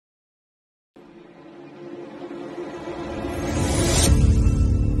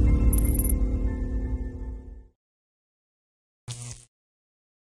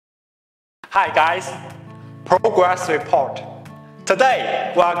Hi guys, progress report.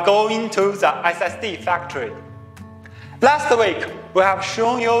 Today we are going to the SSD factory. Last week we have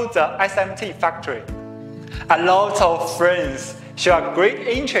shown you the SMT factory. A lot of friends show great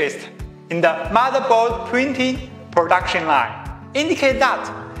interest in the motherboard printing production line. Indicate that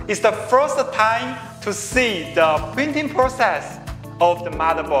it's the first time to see the printing process of the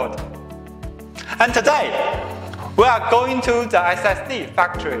motherboard. And today we are going to the SSD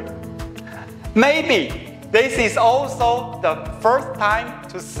factory. Maybe this is also the first time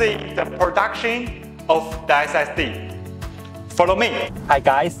to see the production of the SSD. Follow me. Hi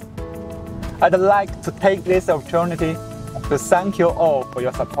guys, I'd like to take this opportunity to thank you all for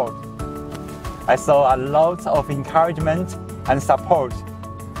your support. I saw a lot of encouragement and support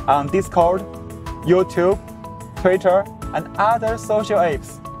on Discord, YouTube, Twitter, and other social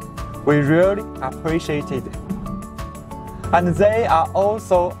apps. We really appreciate it. And there are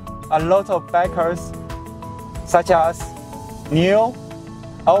also a lot of backers such as Neil,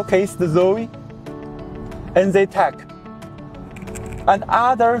 AOKZOE, NZTech, and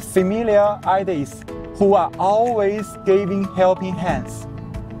other familiar IDs who are always giving helping hands.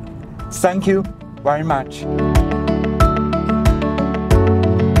 Thank you very much.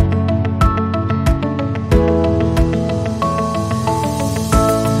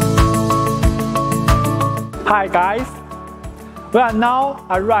 Hi guys, we are now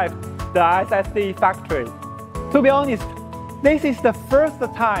arrived at the SSD factory. To be honest, this is the first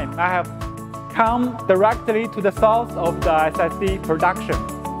time I have come directly to the source of the SSD production.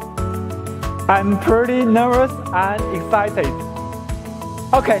 I'm pretty nervous and excited.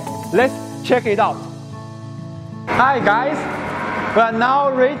 Okay, let's check it out. Hi guys, we are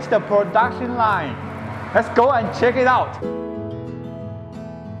now reached the production line. Let's go and check it out.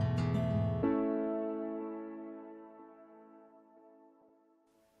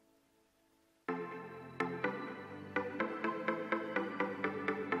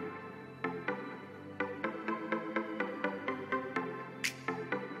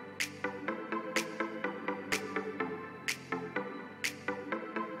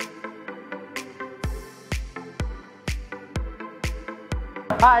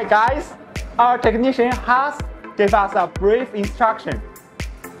 Hi guys, our technician has given us a brief instruction.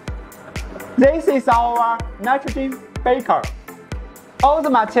 This is our nitrogen baker. All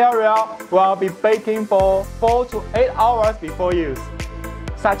the material will be baking for 4 to 8 hours before use,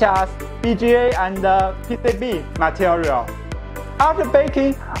 such as BGA and PCB material. After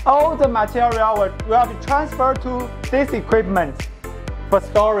baking, all the material will be transferred to this equipment for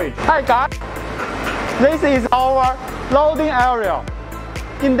storage. Hi guys, this is our loading area.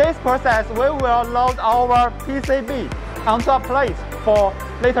 In this process, we will load our PCB onto a plate for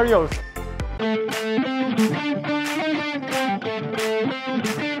later use.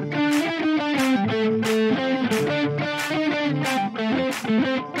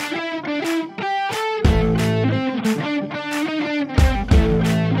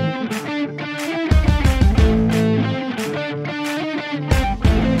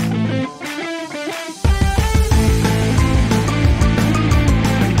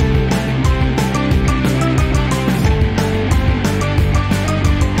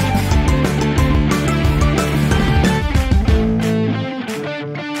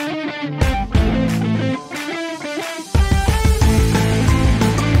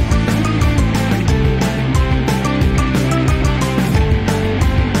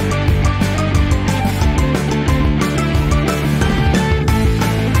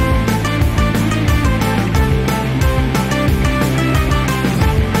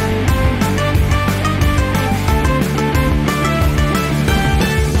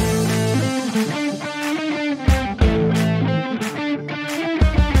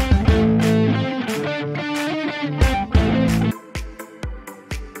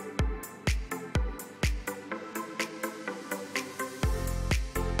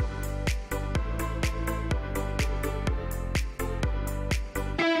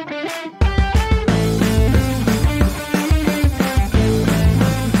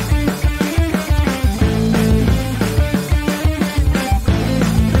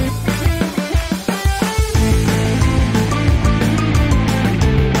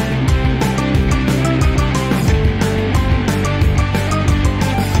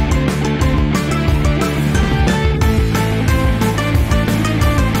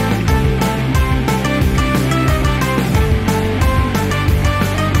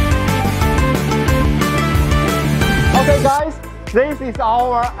 Okay guys, this is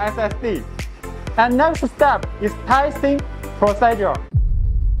our SSD. And next step is testing procedure.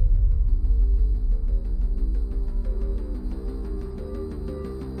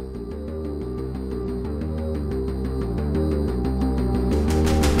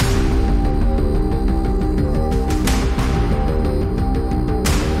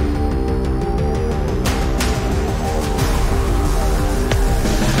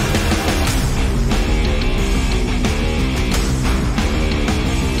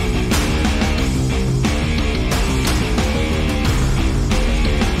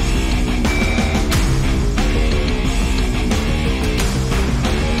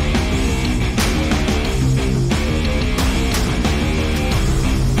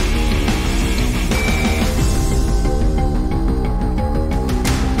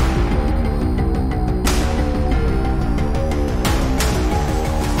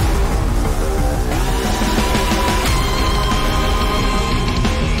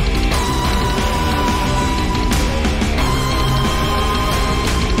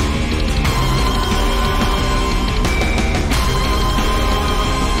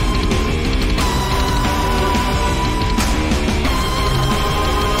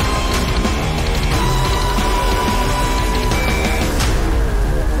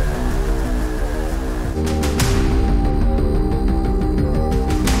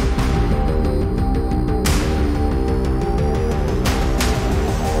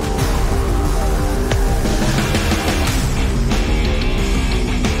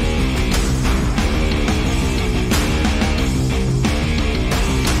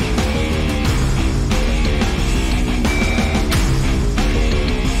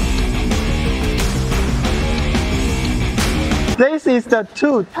 This is the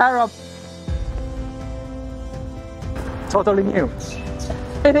 2 tera, totally new.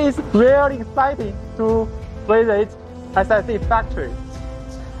 It is really exciting to visit SSD factory.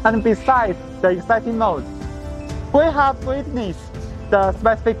 And besides the exciting mode, we have witnessed the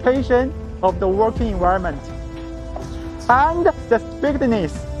specification of the working environment and the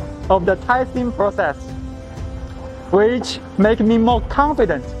strictness of the testing process, which make me more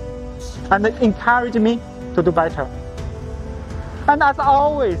confident and encourage me to do better. And as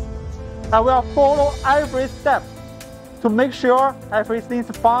always, I will follow every step to make sure everything's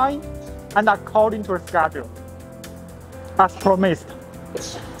fine and according to the schedule, as promised.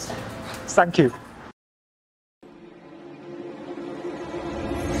 Thank you.